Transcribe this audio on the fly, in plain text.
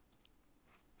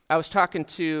I was talking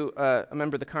to a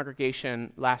member of the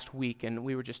congregation last week, and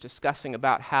we were just discussing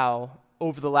about how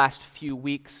over the last few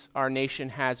weeks our nation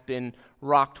has been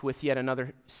rocked with yet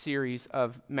another series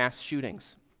of mass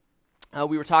shootings.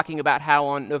 We were talking about how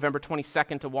on November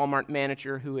 22nd, a Walmart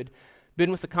manager who had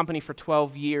been with the company for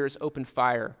 12 years opened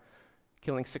fire,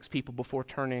 killing 6 people before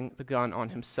turning the gun on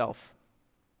himself.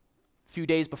 A few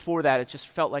days before that, it just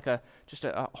felt like a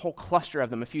whole cluster of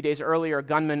them. A few days earlier, a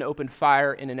gunman opened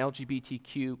fire in an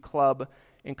LGBTQ club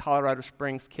in Colorado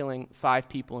Springs, killing 5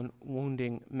 people and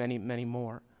wounding many, many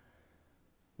more.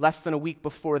 Less than a week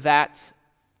before that,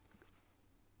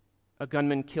 a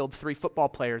gunman killed 3 football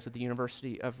players at the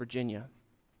University of Virginia.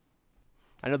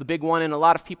 I know the big one in a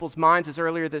lot of people's minds is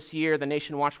earlier this year, the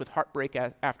nation watched with heartbreak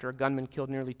after a gunman killed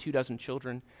nearly 24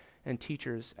 children and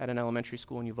teachers at an elementary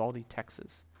school in Uvalde,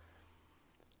 Texas.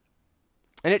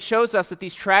 And it shows us that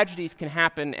these tragedies can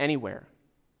happen anywhere.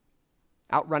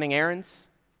 Out running errands,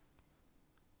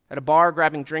 at a bar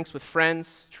grabbing drinks with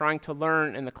friends, trying to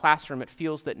learn in the classroom, it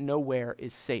feels that nowhere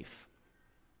is safe.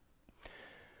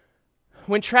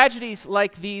 When tragedies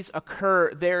like these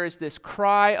occur, there is this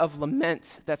cry of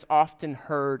lament that's often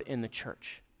heard in the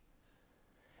church.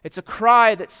 It's a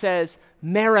cry that says,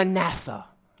 Maranatha.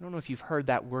 I don't know if you've heard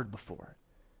that word before.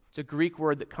 It's a Greek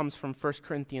word that comes from 1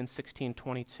 Corinthians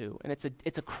 16:22, and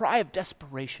it's a cry of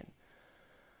desperation,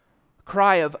 a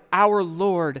cry of, our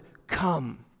Lord,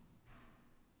 come.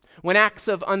 When acts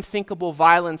of unthinkable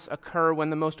violence occur,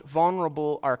 when the most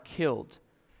vulnerable are killed,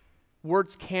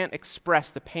 words can't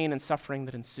express the pain and suffering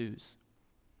that ensues.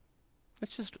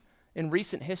 It's just in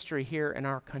recent history here in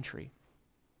our country.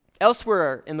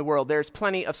 Elsewhere in the world, there's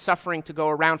plenty of suffering to go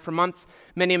around. For months,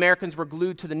 many Americans were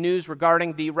glued to the news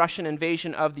regarding the Russian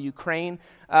invasion of the Ukraine,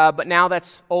 but now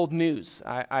that's old news.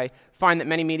 I find that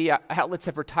many media outlets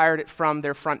have retired it from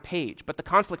their front page, but the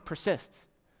conflict persists.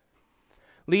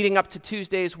 Leading up to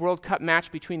Tuesday's World Cup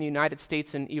match between the United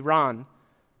States and Iran,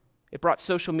 it brought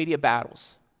social media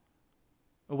battles,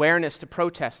 awareness to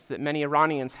protests that many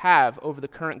Iranians have over the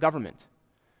current government.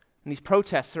 And these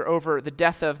protests are over the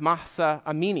death of Mahsa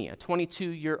Amini, a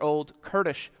 22-year-old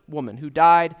Kurdish woman who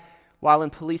died while in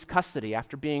police custody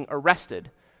after being arrested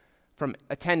from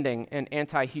attending an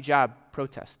anti-hijab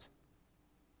protest.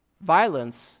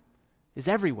 Violence is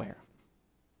everywhere.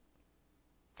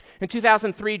 In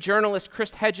 2003, journalist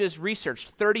Chris Hedges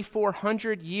researched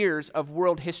 3,400 years of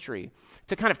world history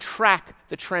to kind of track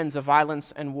the trends of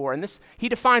violence and war. And he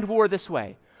defined war this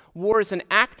way. War is an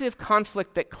active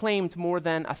conflict that claimed more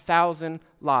than 1,000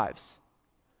 lives.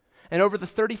 And over the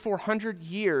 3,400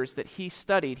 years that he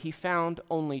studied, he found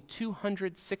only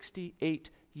 268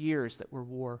 years that were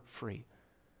war-free.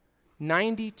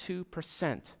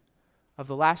 92% of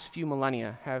the last few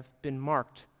millennia have been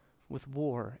marked with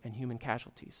war and human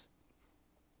casualties.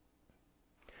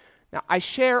 Now, I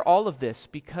share all of this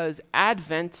because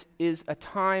Advent is a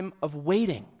time of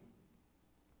waiting.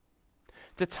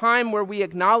 It's a time where we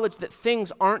acknowledge that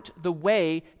things aren't the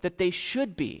way that they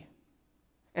should be,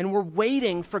 and we're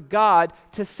waiting for God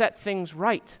to set things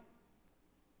right.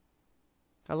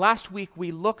 Now, last week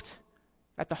we looked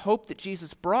at the hope that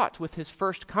Jesus brought with his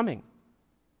first coming,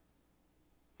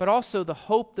 but also the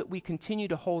hope that we continue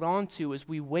to hold on to as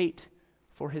we wait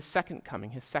for his second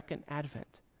coming, his second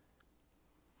advent.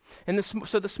 And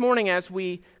so this morning, as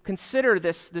we consider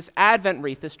this Advent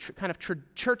wreath, this kind of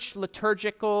church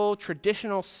liturgical,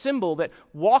 traditional symbol that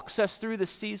walks us through the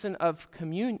season of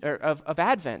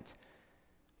Advent,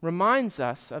 reminds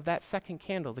us of that second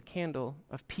candle, the candle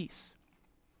of peace.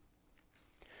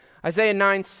 Isaiah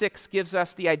 9:6 gives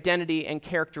us the identity and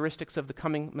characteristics of the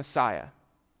coming Messiah.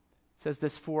 It says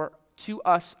this, for to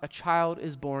us a child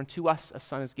is born, to us a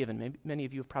son is given. Many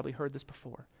of you have probably heard this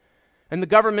before. And the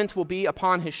government will be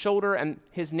upon his shoulder, and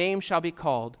his name shall be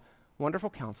called Wonderful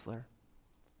Counselor,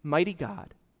 Mighty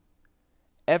God,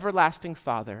 Everlasting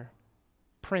Father,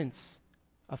 Prince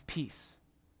of Peace.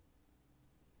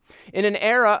 In an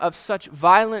era of such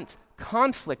violent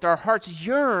conflict, our hearts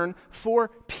yearn for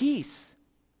peace.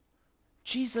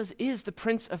 Jesus is the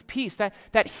Prince of Peace.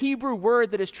 That Hebrew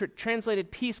word that is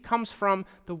translated peace comes from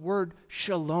the word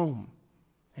shalom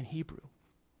in Hebrew.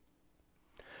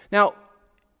 Now,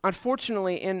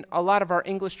 unfortunately, in a lot of our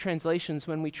English translations,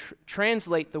 when we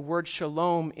translate the word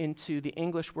shalom into the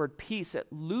English word peace, it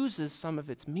loses some of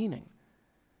its meaning.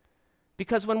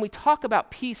 Because when we talk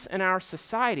about peace in our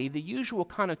society, the usual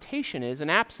connotation is an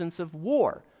absence of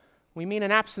war. We mean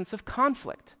an absence of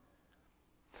conflict.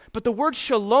 But the word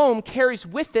shalom carries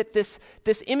with it this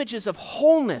images of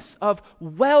wholeness, of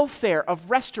welfare, of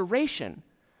restoration.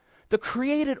 The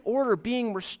created order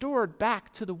being restored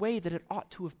back to the way that it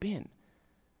ought to have been.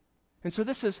 And so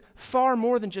this is far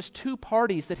more than just two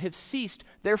parties that have ceased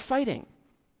their fighting.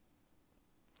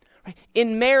 Right?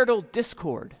 In marital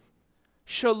discord,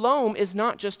 shalom is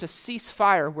not just a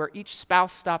ceasefire where each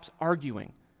spouse stops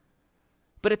arguing,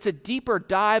 but it's a deeper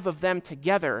dive of them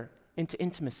together into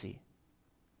intimacy.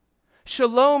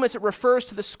 Shalom, as it refers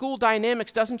to the school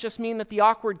dynamics, doesn't just mean that the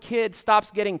awkward kid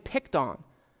stops getting picked on,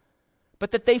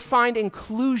 but that they find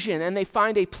inclusion and they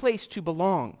find a place to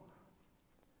belong.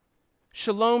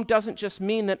 Shalom doesn't just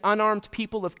mean that unarmed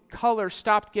people of color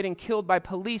stopped getting killed by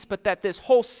police, but that this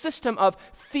whole system of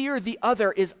fear the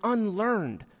other is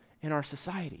unlearned in our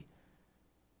society.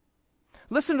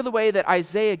 Listen to the way that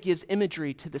Isaiah gives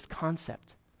imagery to this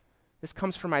concept. This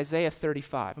comes from Isaiah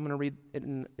 35. I'm going to read it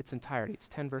in its entirety. It's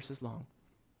 10 verses long.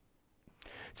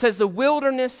 It says, "The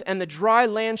wilderness and the dry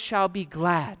land shall be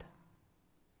glad.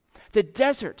 The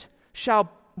desert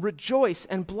shall rejoice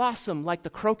and blossom like the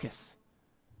crocus.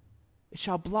 It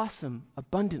shall blossom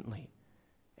abundantly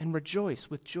and rejoice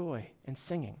with joy and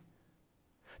singing.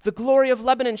 The glory of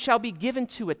Lebanon shall be given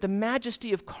to it, the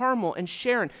majesty of Carmel and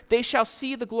Sharon. They shall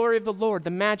see the glory of the Lord, the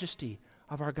majesty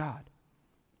of our God.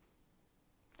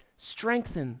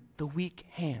 Strengthen the weak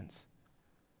hands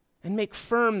and make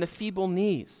firm the feeble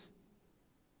knees.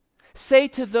 Say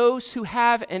to those who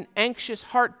have an anxious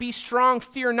heart, be strong,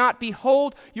 fear not.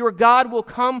 Behold, your God will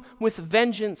come with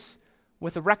vengeance.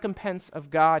 With the recompense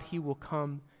of God, he will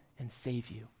come and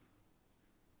save you.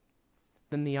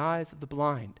 Then the eyes of the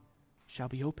blind shall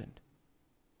be opened,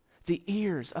 the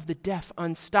ears of the deaf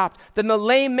unstopped. Then the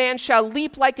lame man shall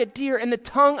leap like a deer, and the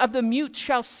tongue of the mute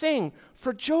shall sing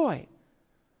for joy.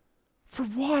 For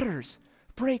waters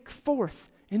break forth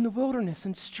in the wilderness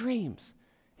and streams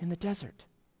in the desert.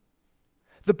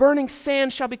 The burning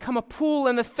sand shall become a pool,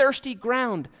 and the thirsty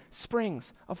ground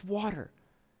springs of water.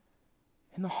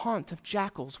 In the haunt of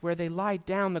jackals where they lie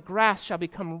down, the grass shall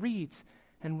become reeds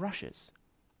and rushes.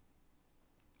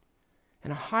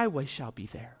 And a highway shall be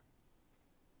there,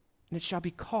 and it shall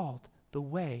be called the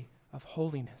way of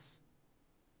holiness.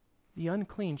 The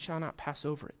unclean shall not pass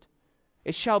over it.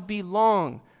 It shall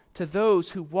belong to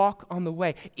those who walk on the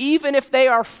way. Even if they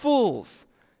are fools,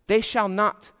 they shall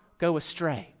not go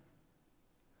astray.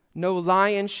 No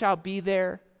lion shall be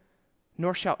there,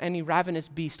 nor shall any ravenous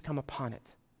beast come upon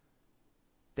it.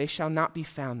 They shall not be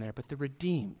found there, but the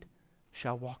redeemed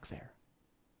shall walk there.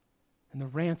 And the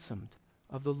ransomed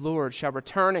of the Lord shall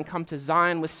return and come to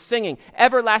Zion with singing.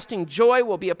 Everlasting joy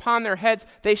will be upon their heads.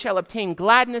 They shall obtain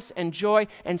gladness and joy,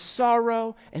 and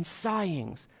sorrow and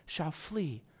sighings shall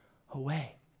flee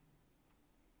away."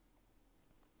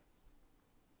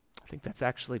 I think that's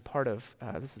actually part of,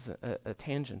 this is a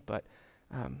tangent, but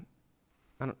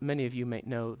many of you may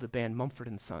know the band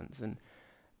Mumford & Sons, and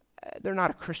they're not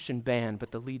a Christian band,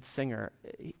 but the lead singer,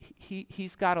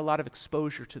 he's got a lot of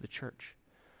exposure to the church.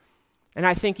 And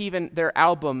I think even their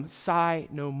album, Sigh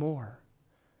No More,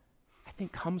 I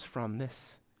think comes from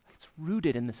this. It's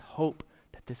rooted in this hope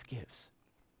that this gives.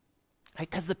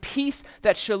 Because the peace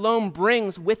that shalom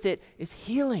brings with it is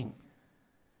healing.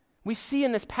 We see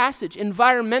in this passage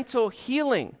environmental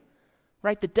healing,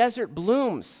 right? The desert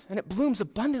blooms, and it blooms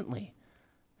abundantly,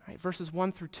 right? Verses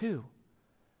 1 through 2.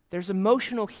 There's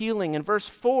emotional healing. In verse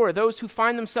 4, those who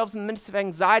find themselves in the midst of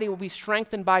anxiety will be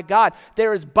strengthened by God.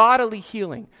 There is bodily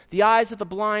healing. The eyes of the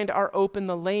blind are open.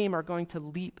 The lame are going to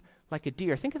leap like a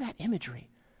deer. Think of that imagery,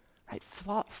 right?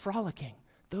 Frolicking,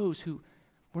 those who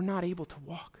were not able to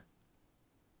walk.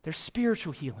 There's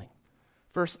spiritual healing.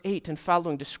 Verse 8 and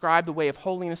following describe the way of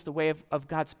holiness, the way of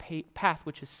God's path,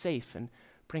 which is safe and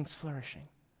brings flourishing.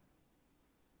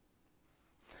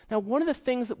 Now, one of the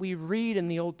things that we read in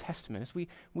the Old Testament is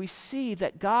we see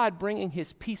that God bringing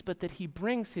his peace, but that he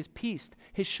brings his peace,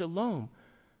 his shalom,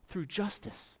 through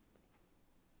justice.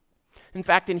 In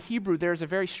fact, in Hebrew, there's a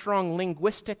very strong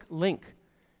linguistic link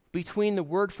between the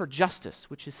word for justice,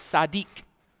 which is sadiq,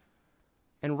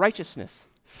 and righteousness,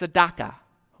 sadaka.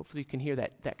 Hopefully you can hear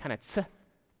that kind of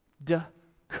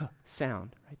tzedakah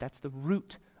sound. Right? That's the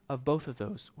root of both of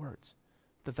those words.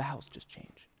 The vowels just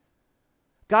change.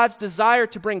 God's desire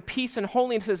to bring peace and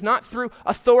holiness is not through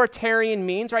authoritarian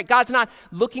means, right? God's not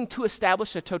looking to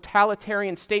establish a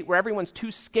totalitarian state where everyone's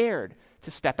too scared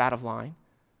to step out of line,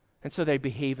 and so they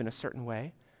behave in a certain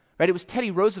way. Right? It was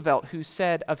Teddy Roosevelt who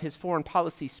said of his foreign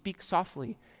policy, "Speak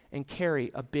softly and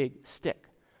carry a big stick."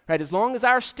 Right? As long as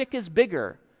our stick is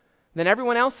bigger than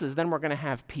everyone else's, then we're going to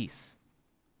have peace.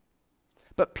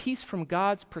 But peace from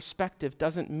God's perspective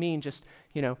doesn't mean just,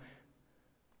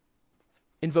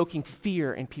 invoking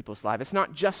fear in people's lives. It's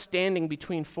not just standing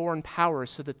between foreign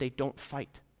powers so that they don't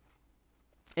fight.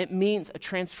 It means a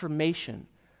transformation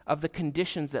of the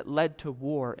conditions that led to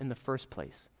war in the first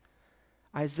place.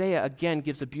 Isaiah, again,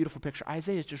 gives a beautiful picture.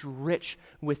 Isaiah is just rich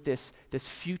with this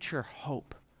future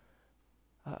hope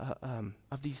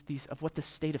of what the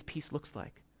state of peace looks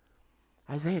like.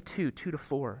 Isaiah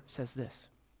 2:2-4 says this: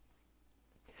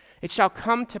 "It shall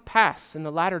come to pass in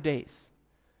the latter days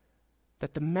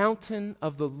that the mountain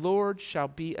of the Lord shall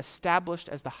be established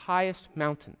as the highest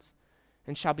mountains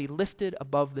and shall be lifted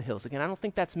above the hills." Again, I don't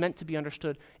think that's meant to be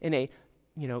understood in a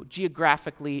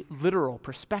geographically literal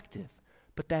perspective,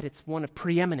 but that it's one of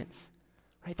preeminence.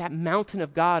 Right? That mountain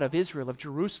of God, of Israel, of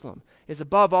Jerusalem, is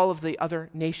above all of the other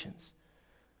nations.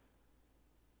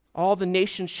 All the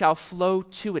nations shall flow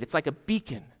to it. It's like a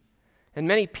beacon. And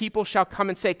many people shall come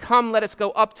and say, "Come, let us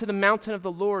go up to the mountain of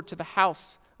the Lord, to the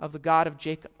house of the God of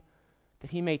Jacob,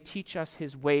 that he may teach us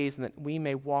his ways and that we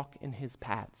may walk in his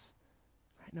paths."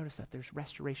 Right? Notice that there's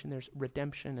restoration, there's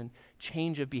redemption and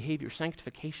change of behavior,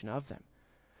 sanctification of them.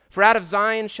 "For out of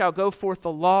Zion shall go forth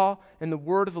the law and the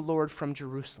word of the Lord from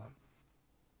Jerusalem.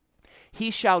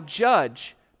 He shall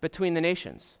judge between the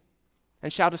nations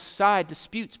and shall decide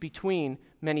disputes between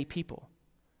many people."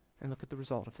 And look at the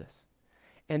result of this.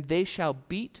 "And they shall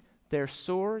beat their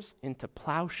swords into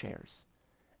plowshares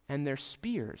and their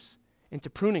spears into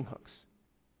pruning hooks.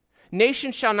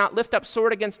 Nation shall not lift up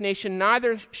sword against nation,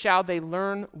 neither shall they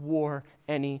learn war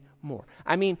any more."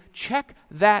 I mean, check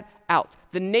that out.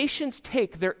 The nations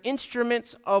take their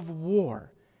instruments of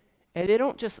war and they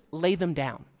don't just lay them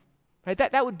down. Right?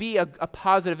 That would be a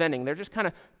positive ending. They're just kind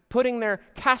of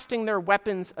casting their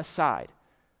weapons aside.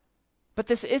 But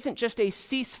this isn't just a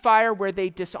ceasefire where they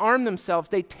disarm themselves.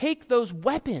 They take those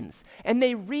weapons and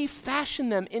they refashion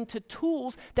them into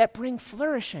tools that bring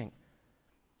flourishing.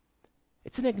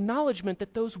 It's an acknowledgement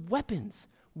that those weapons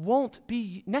won't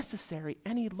be necessary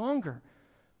any longer,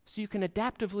 so you can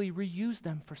adaptively reuse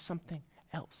them for something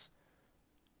else.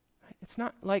 Right? It's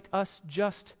not like us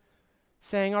just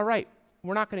saying, all right,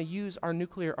 we're not going to use our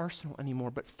nuclear arsenal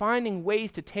anymore, but finding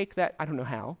ways to take that, I don't know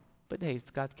how, but hey,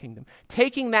 it's God's kingdom.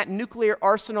 Taking that nuclear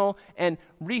arsenal and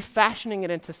refashioning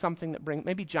it into something that brings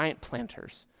maybe giant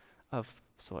planters of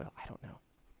soil. I don't know.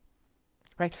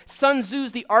 Right? Sun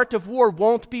Tzu's The Art of War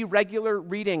won't be regular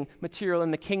reading material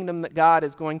in the kingdom that God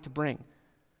is going to bring.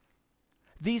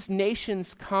 These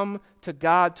nations come to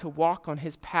God to walk on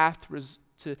his path,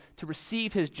 to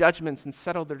receive his judgments and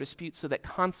settle their disputes so that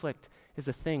conflict is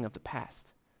a thing of the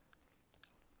past.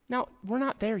 Now, we're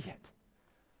not there yet.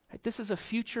 Right? This is a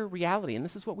future reality, and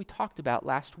this is what we talked about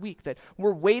last week, that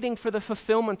we're waiting for the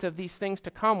fulfillment of these things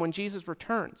to come when Jesus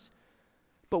returns.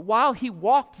 But while he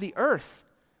walked the earth,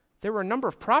 there were a number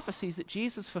of prophecies that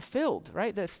Jesus fulfilled,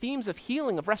 right? The themes of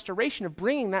healing, of restoration, of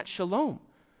bringing that shalom.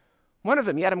 One of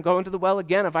them, you had him go into the well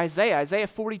again of Isaiah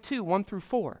 42,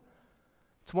 1-4.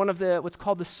 It's one of what's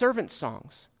called the servant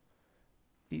songs.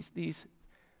 These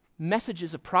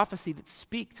messages of prophecy that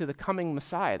speak to the coming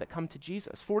Messiah, that come to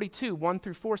Jesus. 42,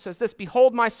 1-4 says this: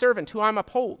 "Behold my servant, who I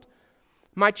uphold,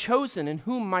 my chosen, in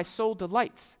whom my soul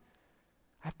delights.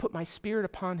 I've put my spirit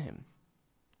upon him.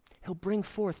 He'll bring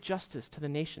forth justice to the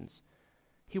nations.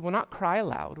 He will not cry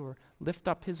aloud or lift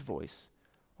up his voice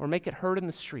or make it heard in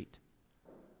the street.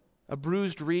 A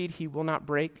bruised reed he will not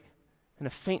break, and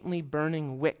a faintly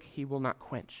burning wick he will not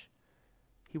quench.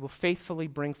 He will faithfully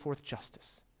bring forth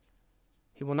justice.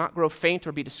 He will not grow faint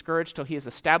or be discouraged till he has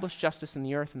established justice in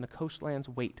the earth, and the coastlands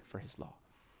wait for his law."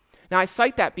 Now, I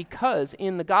cite that because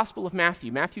in the Gospel of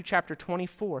Matthew chapter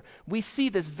 24, we see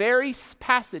this very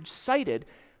passage cited,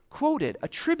 quoted,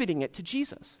 attributing it to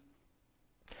Jesus.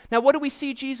 Now, what do we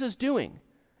see Jesus doing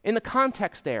in the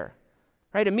context there?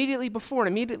 Right, immediately before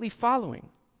and immediately following.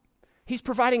 He's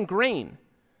providing grain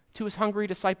to his hungry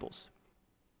disciples.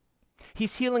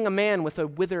 He's healing a man with a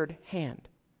withered hand.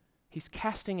 He's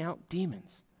casting out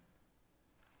demons.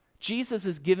 Jesus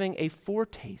is giving a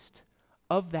foretaste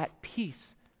of that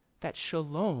peace, that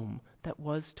shalom that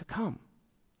was to come.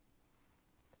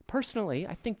 Personally,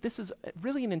 I think this is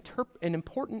really an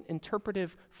important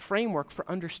interpretive framework for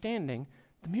understanding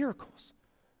the miracles,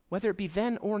 whether it be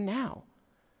then or now.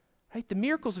 Right? The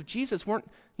miracles of Jesus weren't,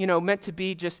 meant to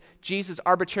be just Jesus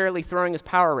arbitrarily throwing his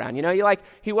power around.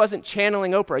 He wasn't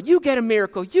channeling Oprah. You get a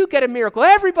miracle,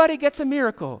 everybody gets a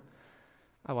miracle.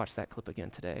 I watched that clip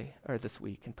again this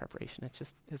week in preparation.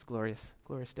 It's glorious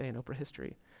day in Oprah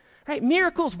history. Right?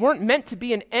 Miracles weren't meant to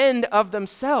be an end of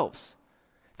themselves.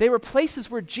 They were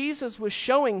places where Jesus was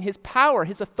showing his power,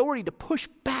 his authority to push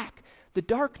back the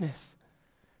darkness,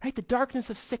 right? The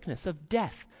darkness of sickness, of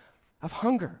death, of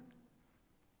hunger.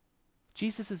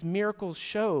 Jesus' miracles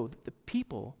show the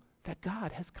people that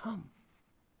God has come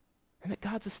and that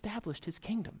God's established his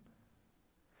kingdom.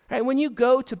 Right? When you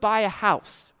go to buy a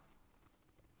house,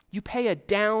 you pay a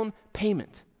down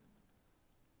payment.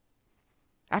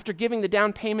 After giving the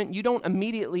down payment, you don't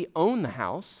immediately own the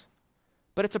house,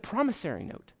 but it's a promissory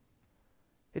note.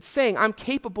 It's saying, I'm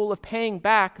capable of paying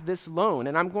back this loan,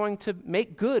 and I'm going to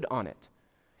make good on it.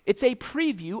 It's a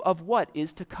preview of what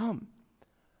is to come.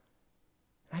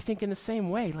 I think in the same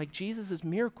way, like Jesus'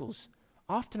 miracles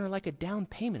often are like a down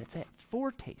payment. It's a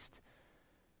foretaste.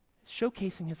 It's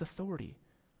showcasing his authority.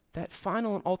 That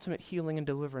final and ultimate healing and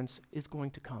deliverance is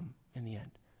going to come in the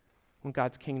end, when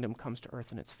God's kingdom comes to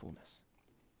earth in its fullness.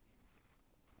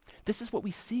 This is what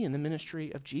we see in the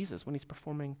ministry of Jesus when he's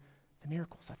performing the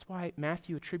miracles. That's why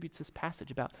Matthew attributes this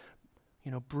passage about,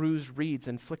 bruised reeds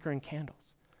and flickering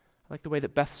candles. I like the way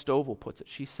that Beth Stovall puts it.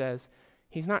 She says,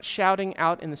 he's not shouting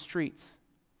out in the streets,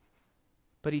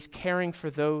 but he's caring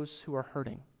for those who are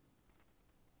hurting.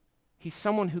 He's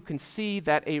someone who can see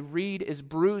that a reed is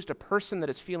bruised, a person that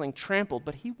is feeling trampled,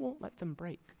 but he won't let them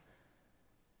break.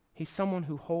 He's someone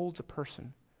who holds a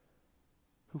person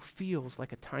who feels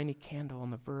like a tiny candle on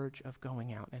the verge of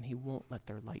going out, and he won't let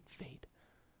their light fade.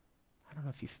 I don't know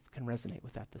if you can resonate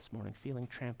with that this morning, feeling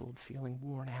trampled, feeling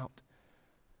worn out.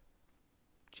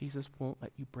 Jesus won't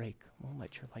let you break, won't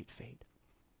let your light fade.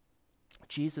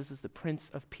 Jesus, as the Prince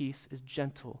of Peace, is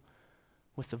gentle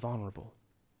with the vulnerable.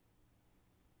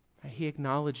 He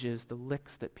acknowledges the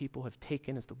licks that people have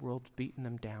taken as the world's beaten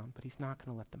them down, but he's not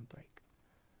going to let them break.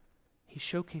 He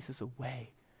showcases a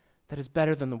way that is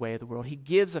better than the way of the world. He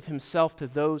gives of himself to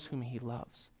those whom he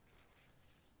loves.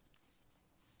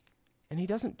 And he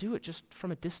doesn't do it just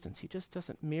from a distance. He just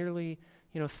doesn't merely,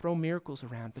 throw miracles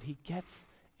around, but he gets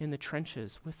in the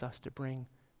trenches with us to bring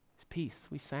peace.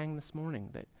 We sang this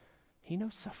morning that he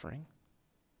knows suffering.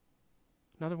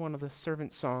 Another one of the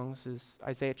servant songs is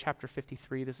Isaiah chapter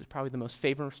 53. This is probably the most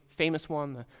famous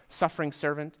one, the suffering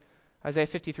servant. Isaiah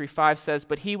 53:5 says,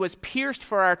 "But he was pierced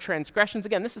for our transgressions."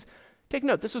 Again, take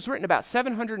note, this was written about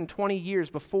 720 years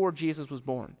before Jesus was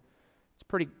born. It's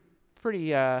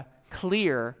pretty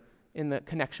clear in the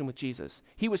connection with Jesus.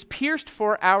 He was pierced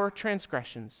for our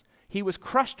transgressions. He was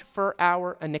crushed for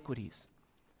our iniquities.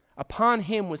 Upon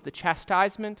him was the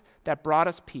chastisement that brought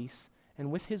us peace,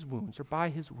 and with his wounds, or by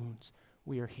his wounds,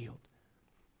 we are healed.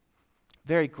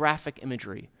 Very graphic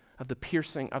imagery of the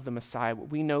piercing of the Messiah, what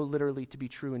we know literally to be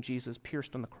true in Jesus,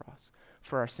 pierced on the cross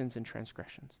for our sins and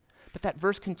transgressions. But that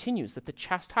verse continues that the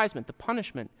chastisement, the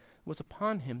punishment, was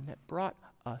upon him that brought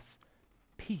us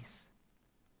peace.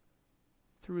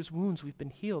 Through his wounds, we've been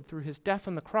healed. Through his death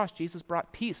on the cross, Jesus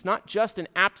brought peace, not just an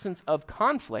absence of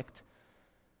conflict,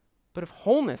 but of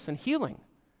wholeness and healing.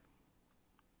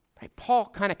 Right? Paul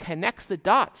kind of connects the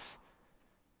dots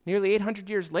nearly 800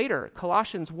 years later,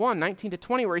 Colossians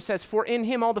 1:19-20, where he says, "For in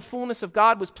him all the fullness of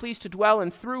God was pleased to dwell,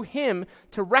 and through him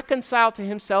to reconcile to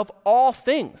himself all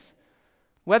things,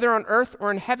 whether on earth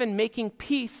or in heaven, making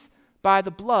peace by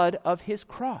the blood of his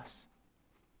cross."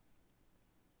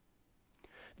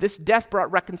 This death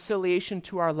brought reconciliation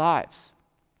to our lives.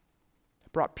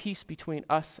 It brought peace between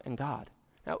us and God.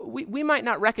 Now, we might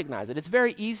not recognize it. It's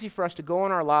very easy for us to go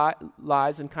on our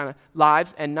lives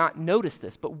and not notice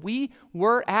this, but we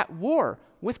were at war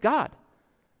with God.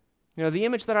 The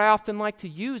image that I often like to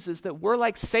use is that we're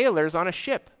like sailors on a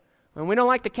ship, and we don't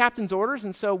like the captain's orders,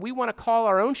 and so we want to call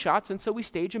our own shots, and so we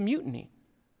stage a mutiny.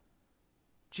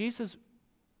 Jesus,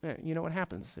 you know what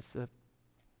happens if the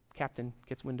captain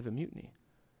gets wind of a mutiny?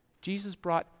 Jesus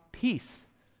brought peace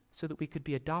so that we could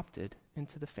be adopted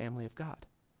into the family of God,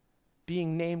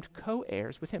 being named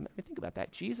co-heirs with him. Think about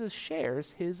that. Jesus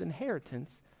shares his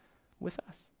inheritance with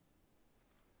us.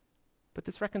 But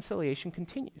this reconciliation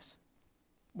continues.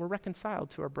 We're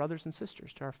reconciled to our brothers and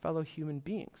sisters, to our fellow human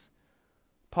beings.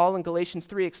 Paul in Galatians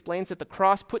 3 explains that the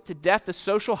cross put to death the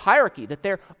social hierarchy, that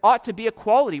there ought to be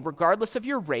equality regardless of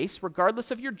your race,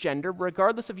 regardless of your gender,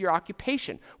 regardless of your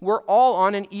occupation. We're all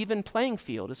on an even playing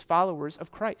field as followers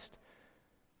of Christ.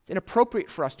 It's inappropriate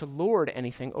for us to lord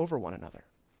anything over one another.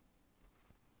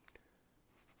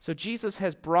 So Jesus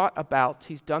has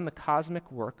he's done the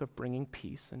cosmic work of bringing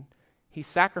peace, and he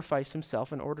sacrificed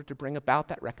himself in order to bring about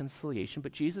that reconciliation,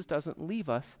 but Jesus doesn't leave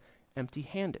us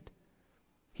empty-handed.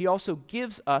 He also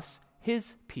gives us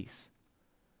his peace.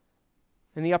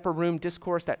 In the upper room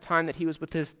discourse, that time that he was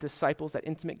with his disciples, that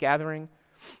intimate gathering,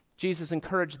 Jesus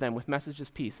encouraged them with messages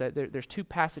of peace. There's two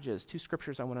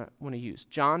scriptures I want to use.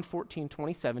 John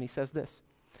 14:27, he says this,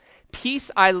 "Peace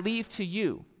I leave to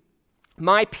you.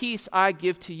 My peace I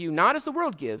give to you. Not as the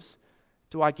world gives,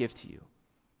 do I give to you.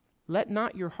 Let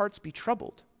not your hearts be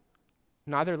troubled,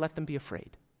 neither let them be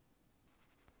afraid."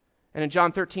 And in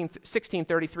John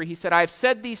 16:33, he said, "I have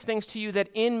said these things to you that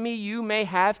in me you may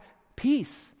have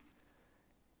peace.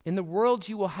 In the world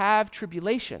you will have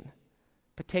tribulation,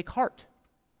 but take heart.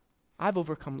 I've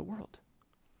overcome the world."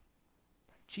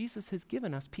 Jesus has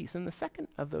given us peace. In the second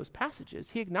of those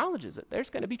passages, he acknowledges that there's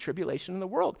going to be tribulation in the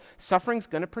world. Suffering's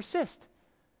going to persist.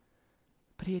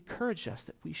 But he encouraged us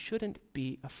that we shouldn't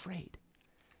be afraid,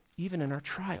 even in our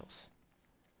trials.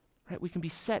 Right? We can be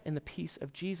set in the peace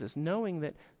of Jesus, knowing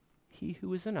that he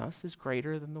who is in us is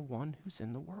greater than the one who's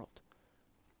in the world.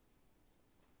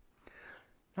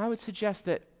 I would suggest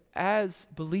that as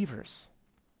believers,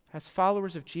 as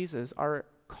followers of Jesus, our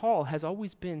call has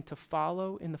always been to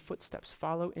follow in the footsteps,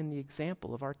 follow in the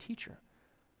example of our teacher.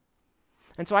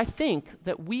 And so I think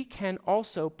that we can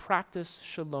also practice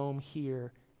shalom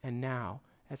here and now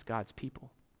as God's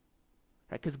people.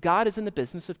 Right? Because God is in the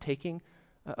business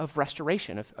of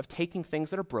restoration, of taking things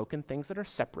that are broken, things that are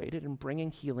separated, and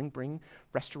bringing healing, bringing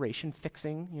restoration,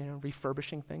 fixing,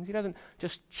 refurbishing things. He doesn't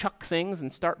just chuck things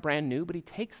and start brand new, but he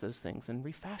takes those things and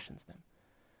refashions them.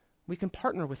 We can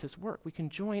partner with his work. We can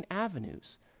join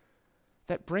avenues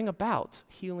that bring about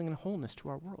healing and wholeness to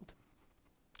our world.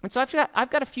 And so I've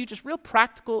got a few just real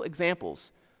practical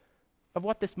examples of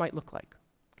what this might look like.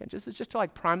 Again, just to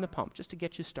prime the pump, just to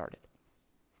get you started.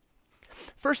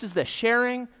 First is this: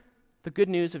 sharing the good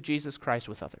news of Jesus Christ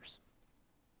with others.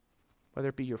 Whether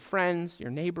it be your friends,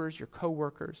 your neighbors, your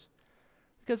coworkers.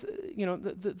 Because,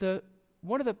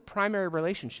 one of the primary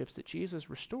relationships that Jesus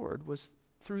restored was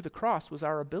through the cross was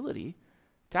our ability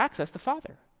to access the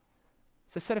Father.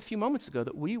 As I said a few moments ago,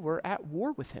 that we were at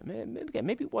war with him. Again,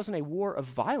 maybe it wasn't a war of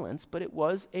violence, but it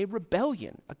was a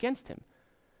rebellion against him.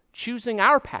 Choosing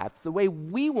our paths the way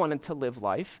we wanted to live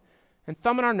life and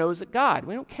thumbing our nose at God.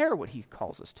 We don't care what he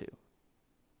calls us to.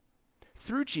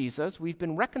 Through Jesus, we've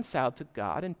been reconciled to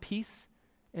God, and peace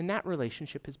in that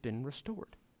relationship has been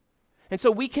restored. And so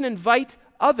we can invite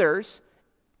others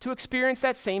to experience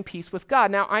that same peace with God.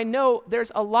 Now, I know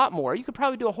there's a lot more. You could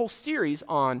probably do a whole series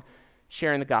on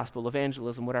sharing the gospel,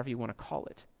 evangelism, whatever you want to call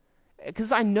it.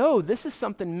 Because I know this is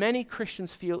something many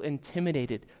Christians feel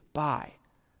intimidated by.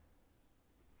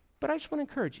 But I just want to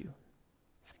encourage you.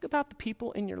 Think about the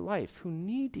people in your life who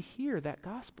need to hear that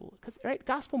gospel. Because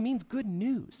gospel means good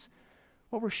news.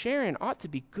 What we're sharing ought to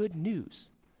be good news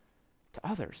to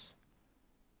others.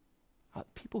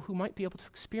 People who might be able to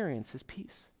experience his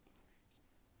peace.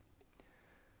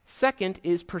 Second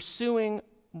is pursuing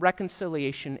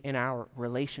reconciliation in our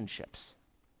relationships.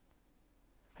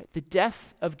 The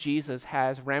death of Jesus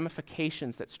has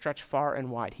ramifications that stretch far and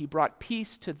wide. He brought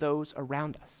peace to those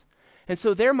around us. And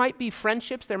so there might be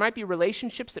friendships, there might be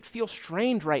relationships that feel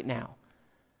strained right now.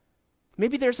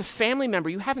 Maybe there's a family member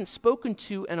you haven't spoken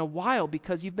to in a while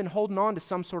because you've been holding on to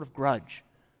some sort of grudge.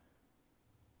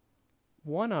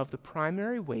 One of the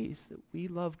primary ways that we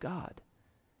love God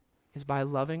is by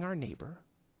loving our neighbor,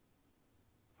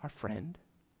 our friend,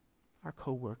 our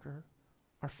coworker,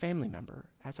 our family member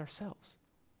as ourselves.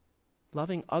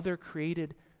 Loving other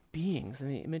created beings in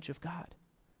the image of God.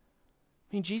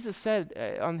 I mean, Jesus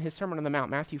said on his Sermon on the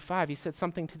Mount, Matthew 5, he said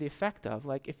something to the effect of,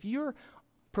 if you're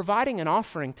providing an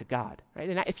offering to God, right,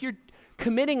 and if you're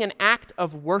committing an act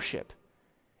of worship,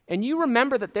 and you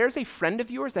remember that there's a friend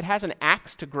of yours that has an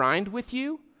axe to grind with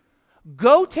you,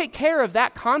 go take care of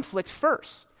that conflict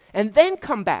first, and then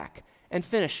come back and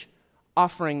finish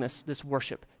offering this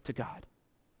worship to God.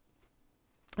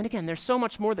 And again, there's so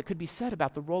much more that could be said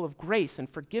about the role of grace and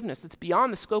forgiveness that's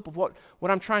beyond the scope of what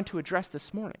I'm trying to address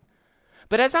this morning.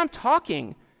 But as I'm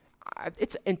talking,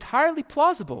 it's entirely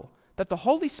plausible that the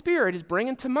Holy Spirit is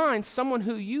bringing to mind someone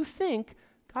who you think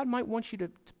God might want you to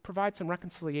provide some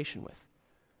reconciliation with.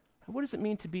 What does it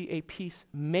mean to be a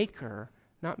peacemaker,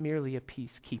 not merely a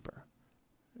peacekeeper?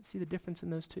 See the difference in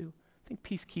those two? I think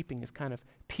peacekeeping is kind of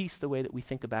peace the way that we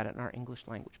think about it in our English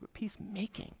language, but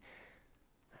peacemaking,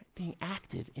 right, being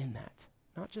active in that,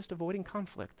 not just avoiding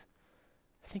conflict,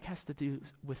 I think has to do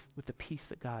with the peace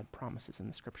that God promises in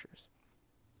the Scriptures.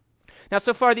 Now,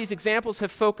 so far, these examples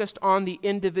have focused on the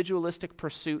individualistic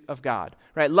pursuit of God,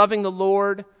 right? Loving the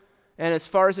Lord, and as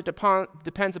far as it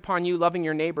depends upon you, loving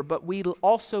your neighbor. But we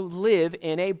also live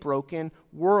in a broken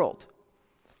world.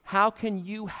 How can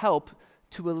you help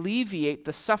to alleviate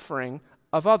the suffering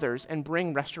of others and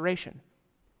bring restoration?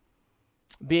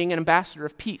 Being an ambassador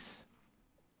of peace.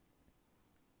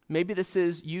 Maybe this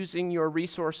is using your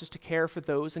resources to care for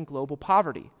those in global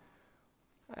poverty.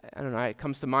 I don't know, it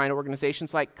comes to mind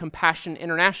organizations like Compassion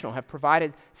International have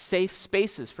provided safe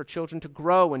spaces for children to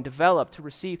grow and develop, to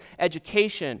receive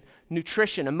education,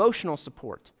 nutrition, emotional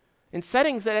support in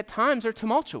settings that at times are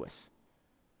tumultuous.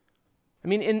 I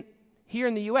mean, here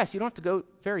in the U.S., you don't have to go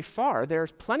very far.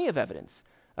 There's plenty of evidence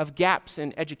of gaps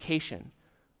in education,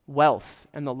 wealth,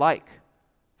 and the like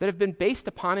that have been based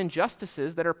upon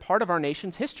injustices that are part of our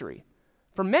nation's history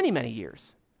for many, many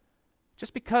years.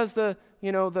 Just because the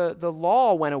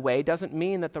law went away doesn't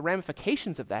mean that the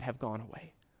ramifications of that have gone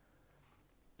away.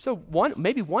 So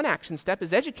maybe one action step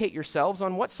is educate yourselves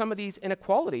on what some of these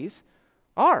inequalities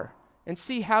are and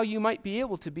see how you might be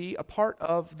able to be a part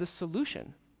of the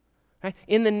solution. Right?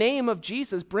 In the name of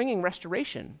Jesus, bringing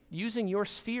restoration, using your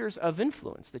spheres of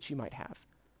influence that you might have.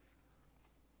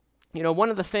 One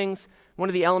of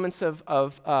the elements of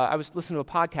I was listening to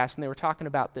a podcast and they were talking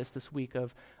about this week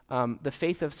of the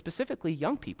faith of specifically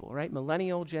young people, right?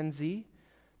 Millennial, Gen Z,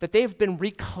 that they've been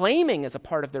reclaiming as a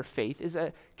part of their faith is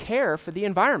a care for the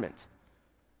environment.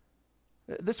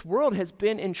 This world has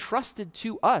been entrusted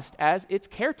to us as its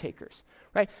caretakers,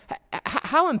 right?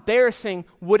 How embarrassing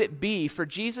would it be for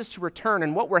Jesus to return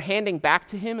and what we're handing back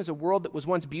to him is a world that was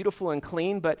once beautiful and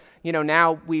clean, but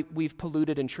now we've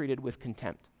polluted and treated with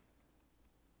contempt.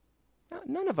 Now,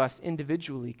 none of us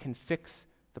individually can fix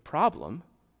the problem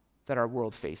that our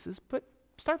world faces, but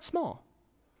start small.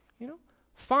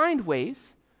 Find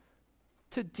ways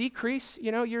to decrease,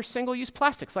 your single-use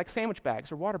plastics like sandwich bags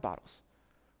or water bottles.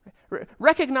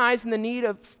 Recognizing the need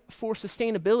for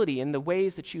sustainability in the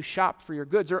ways that you shop for your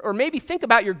goods, or maybe think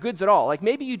about your goods at all. Like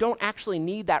maybe you don't actually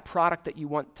need that product that you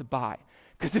want to buy.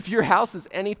 Because if your house is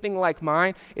anything like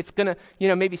mine, it's going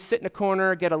to, maybe sit in a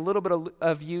corner, get a little bit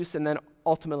of use, and then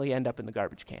ultimately end up in the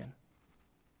garbage can.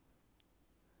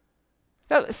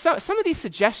 Now, some of these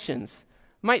suggestions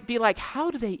might be like, how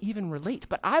do they even relate?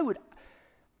 But I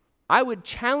would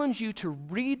challenge you to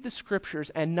read the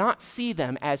scriptures and not see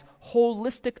them as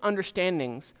holistic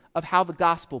understandings of how the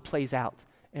gospel plays out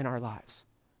in our lives.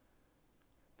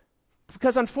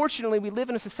 Because unfortunately, we live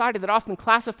in a society that often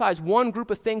classifies one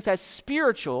group of things as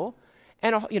spiritual,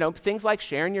 and things like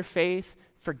sharing your faith,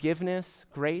 forgiveness,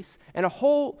 grace, and a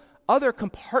whole other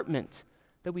compartment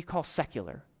that we call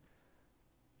secular.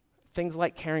 Things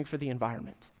like caring for the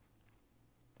environment.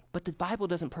 But the Bible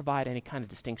doesn't provide any kind of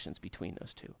distinctions between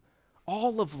those two.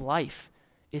 All of life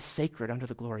is sacred under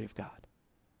the glory of God.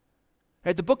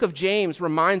 Right? The book of James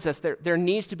reminds us that there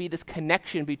needs to be this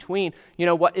connection between,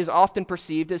 what is often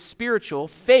perceived as spiritual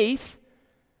faith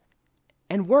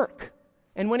and work.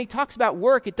 And when he talks about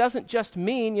work, it doesn't just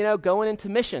mean, going into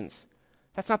missions.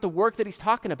 That's not the work that he's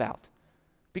talking about.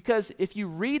 Because if you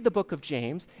read the book of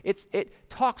James, it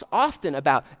talks often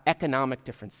about economic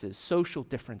differences, social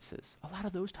differences, a lot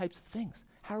of those types of things.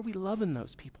 How are we loving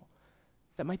those people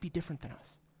that might be different than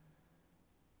us?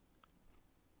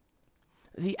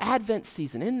 The Advent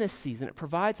season, in this season, it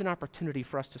provides an opportunity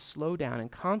for us to slow down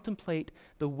and contemplate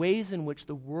the ways in which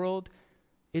the world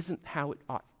isn't how it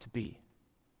ought to be.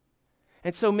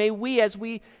 And so may we, as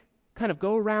we kind of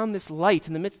go around this light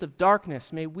in the midst of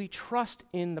darkness, may we trust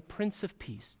in the Prince of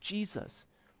Peace, Jesus,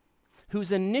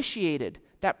 who's initiated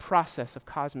that process of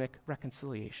cosmic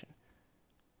reconciliation.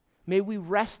 May we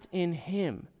rest in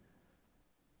him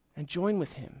and join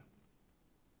with him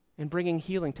in bringing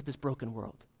healing to this broken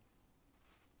world.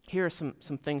 Here are some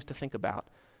things to think about,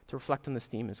 to reflect on this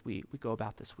theme as we go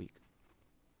about this week.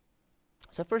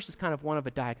 So first is kind of one of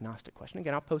a diagnostic question.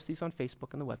 Again, I'll post these on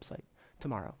Facebook and the website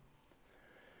tomorrow.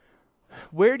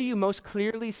 Where do you most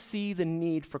clearly see the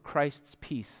need for Christ's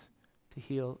peace to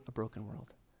heal a broken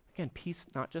world? Again, peace,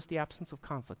 not just the absence of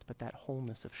conflict, but that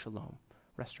wholeness of shalom,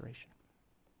 restoration.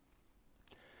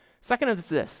 Second is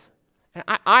this, and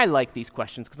I like these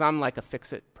questions because I'm like a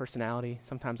fix-it personality.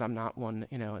 Sometimes I'm not one,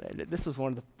 this was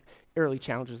one of the early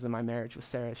challenges in my marriage with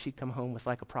Sarah. She'd come home with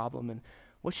like a problem, and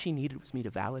what she needed was me to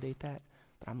validate that.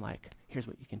 But I'm like, here's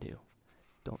what you can do.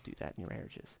 Don't do that in your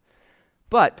marriages.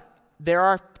 But there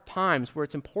are times where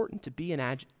it's important to be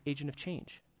an agent of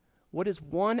change. What is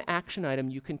one action item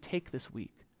you can take this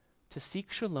week to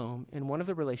seek shalom in one of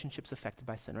the relationships affected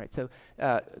by sin, right? So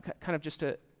kind of just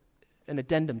an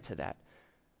addendum to that.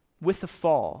 With the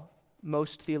fall,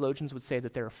 most theologians would say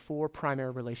that there are 4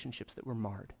 primary relationships that were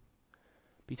marred.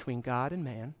 Between God and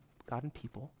man, God and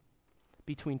people,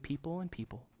 between people and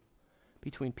people,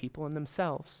 between people and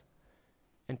themselves,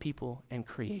 and people and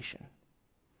creation.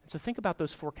 So think about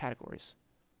those 4 categories.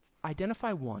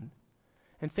 Identify one,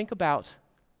 and think about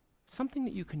something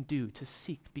that you can do to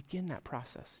begin that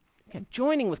process. Again,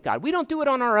 joining with God. We don't do it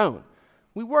on our own.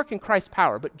 We work in Christ's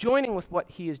power, but joining with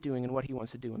what he is doing and what he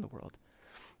wants to do in the world.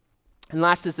 And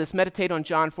last is this, meditate on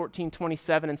John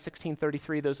 14:27 and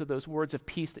 16:33. Those are those words of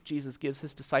peace that Jesus gives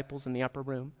his disciples in the upper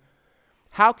room.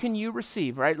 How can you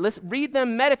receive, right? Read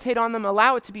them, meditate on them,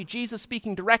 allow it to be Jesus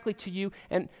speaking directly to you,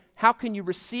 and how can you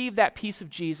receive that peace of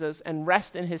Jesus and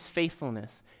rest in his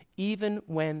faithfulness, even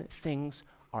when things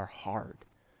are hard?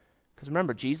 Because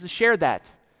remember, Jesus shared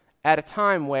that at a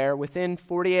time where within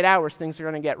 48 hours, things are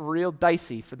going to get real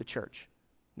dicey for the church.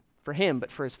 For him,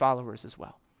 but for his followers as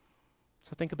well.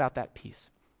 So think about that peace.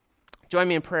 Join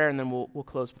me in prayer, and then we'll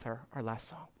close with our last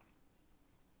song.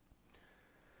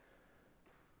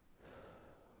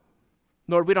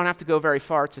 Lord, we don't have to go very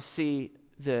far to see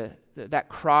that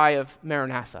cry of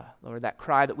Maranatha, Lord, that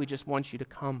cry that we just want you to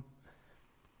come.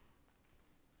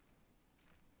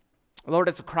 Lord,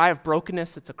 it's a cry of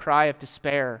brokenness. It's a cry of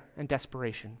despair and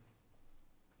desperation.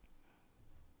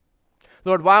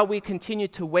 Lord, while we continue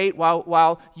to wait,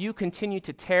 while you continue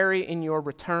to tarry in your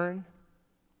return,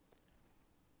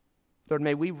 Lord,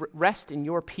 may we rest in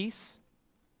your peace,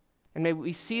 and may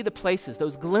we see the places,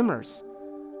 those glimmers,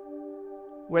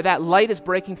 where that light is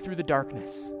breaking through the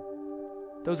darkness.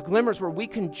 Those glimmers where we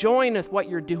can join with what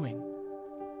you're doing,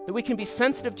 that we can be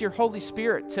sensitive to your Holy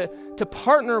Spirit, to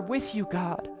partner with you,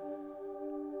 God,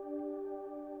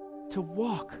 to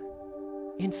walk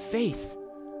in faith,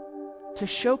 to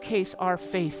showcase our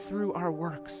faith through our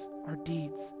works, our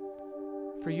deeds,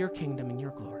 for your kingdom and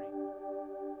your glory.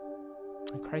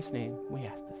 In Christ's name, we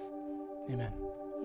ask this. Amen.